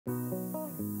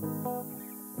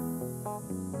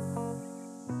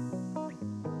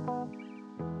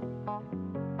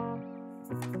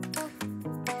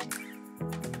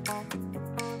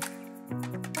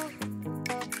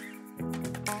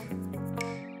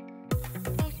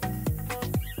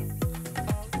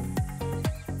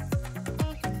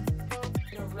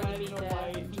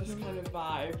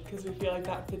Because we feel like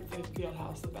that fits the field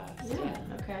house the best. Yeah,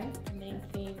 okay. Main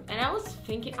theme. And I was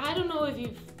thinking, I don't know if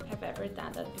you have ever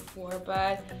done that before,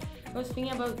 but I was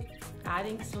thinking about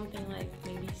adding something like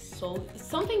maybe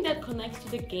something that connects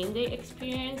to the game day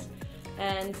experience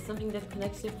and something that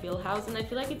connects to the field house. And I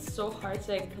feel like it's so hard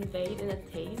to like convey it in a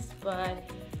taste, but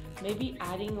maybe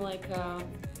adding like a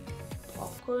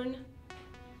popcorn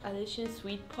addition,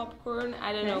 sweet popcorn.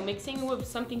 I don't know, mixing it with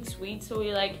something sweet so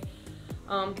we like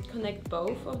connect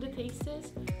both of the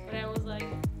tastes. But I was like,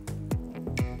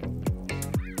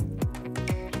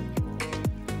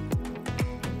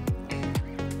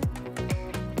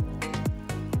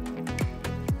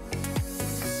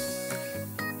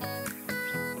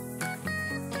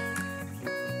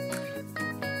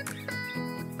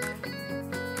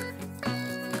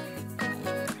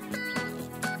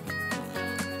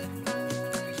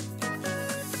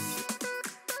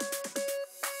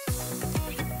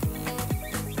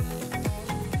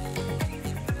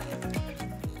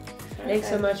 Thanks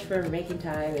so much for making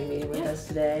time and meeting with us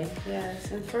today.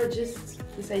 Yes, and for just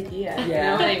this idea. Yeah. you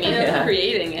know what I mean? Yeah.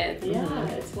 Creating it. Yeah,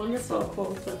 it's wonderful.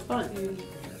 Cool, so fun.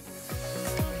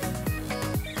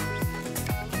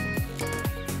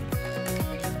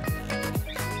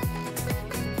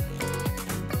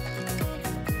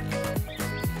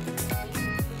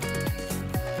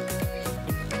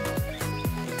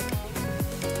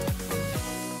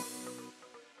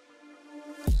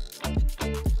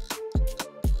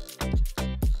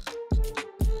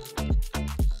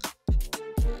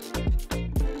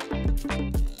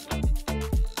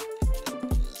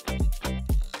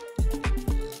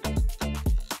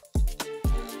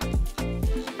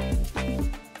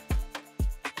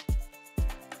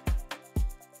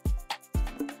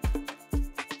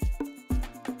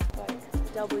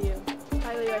 W.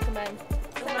 Highly recommend.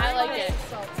 I like it.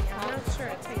 Salty. I'm not sure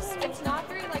it tastes. It's not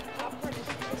very like popcorn.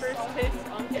 First taste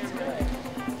on camera.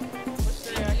 What's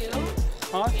the Thank reaction? you.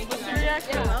 Huh? What's the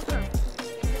reaction? Yeah. Welcome.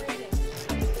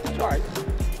 Sorry.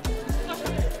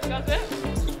 That's it?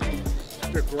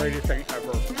 The greatest thing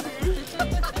ever.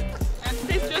 It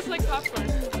tastes just like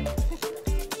popcorn.